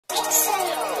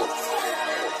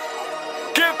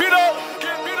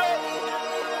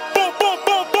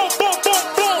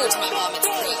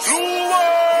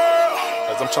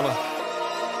tryna,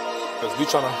 cause we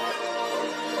tryna.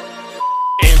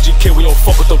 AMGK, we don't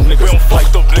fuck with them niggas. Like,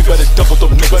 you better double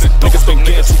them niggas. Niggas been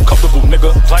getting too comfortable,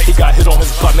 nigga. He got hit on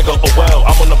his block, nigga, oh well.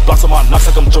 I'm on the blocks of my knocks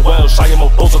like I'm Joel. Shy and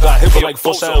Mobozo got hit with like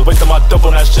 4 shells. Wasting my double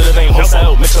on that shit, it ain't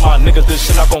wholesale. Mixing my niggas, this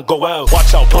shit not gon' go well.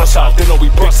 Watch out, brush out, they know we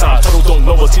big size. Turtle don't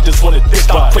know us, he just wanted dick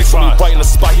ride. Placing me right in the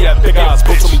spot, he had big eyes.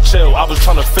 Bro told me chill, I was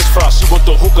tryna fish fry. She with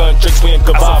the hookah and drinks, we ain't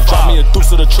goodbye. Drop me a deuce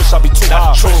to the trish, I be too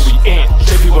high. Trory in,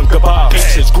 JP went goodbye.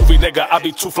 Bitches, groovy nigga, I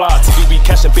be too fly. TV be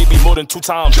cashing baby more than 2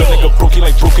 times. That nigga broke, he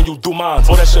like broken, you do mine.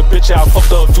 Oh, that shit, bitch, yeah, I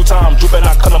fucked her a few times. You better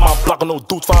not come to my block on no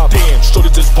dudes 5. Damn, shorty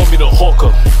just want me to hawk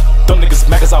her. Them niggas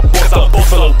mad cause I walked up.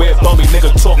 Feel a weird bummy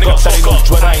nigga talk up. That ain't no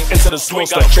dread, I ain't into the small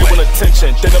stuff. They want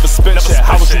attention, they never spend shit.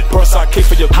 How was you burst, I came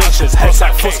for your mentions.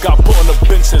 Headsack first got put on the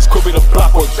benches. Could be the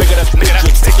block work, bigger than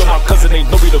bitches. Take on my cousin, ain't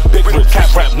know we the big rich.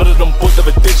 Cap rap, none of them boys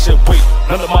ever did shit. Wait,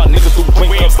 none of my niggas do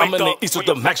wink ups. I'm in the east with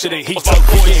the max shit, they heat up.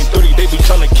 He ain't 30, they be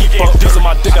tryna keep up. These are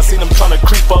my dick, I seen them tryna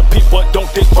creep up. Peep what, don't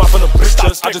dick drop in the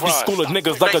bitches. I just be schooling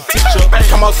niggas like a teacher.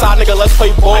 Come outside, nigga, let's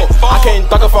play ball. I can't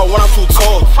duck if I want, I'm too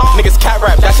tall. Niggas cat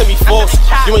rap, that should be false.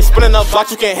 You ain't spinning up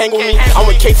blocks, you can't hang with me. I'm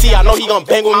with KT, I know he gon'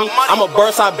 bang with me. I'm a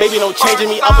birdside baby, no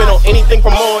changing me. Up and on anything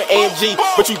from more AMG.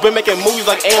 But you been making movies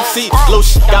like AMC. Little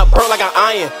shit got burnt like an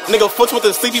iron. Nigga foots with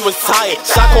the sleep, he was tired.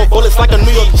 Shot called bullets like a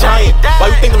New York Giant. Why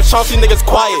you think them Chauncey niggas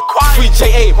quiet? Free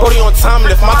JA, Brody on time.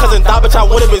 And if my cousin died, bitch, I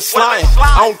would've been sliding.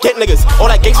 I don't get niggas. All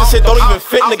that gangsta shit don't even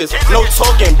fit niggas. No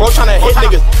talking, bro tryna hit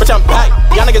niggas. Bitch, I'm back.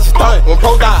 Y'all niggas done. When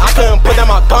bro died, I couldn't put down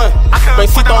my gun.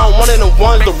 Bankscito on 1 and the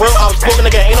 1. The real out broken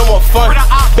nigga ain't no more fun.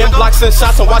 Been blocks and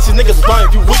shots and watch these niggas run.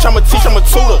 If you wish I'ma teach, I'm a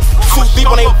tutor. Too deep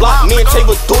on they block, me and Tay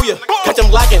would do ya. Catch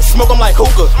them lacking, smoke them like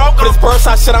hookah. For this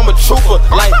birdside shit, I'm a trooper.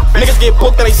 Like, niggas get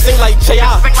booked and they sing like J.I.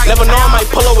 Never know I might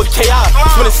pull up with K.I.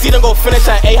 When the seat go finish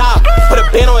at A.I. Put a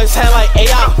band on his head like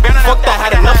A.I. Fuck that,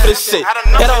 had enough of this shit.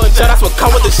 Ghetto and Jet, that's what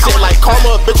come with this shit. Like,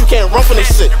 karma, bitch, you can't run from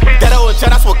this shit. Ghetto and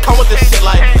Jet, that's what come with this shit.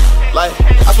 Like,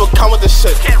 that's what come with this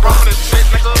shit. Can't run from this shit,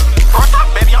 nigga. Birdside,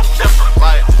 baby, I'm different.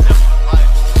 Like.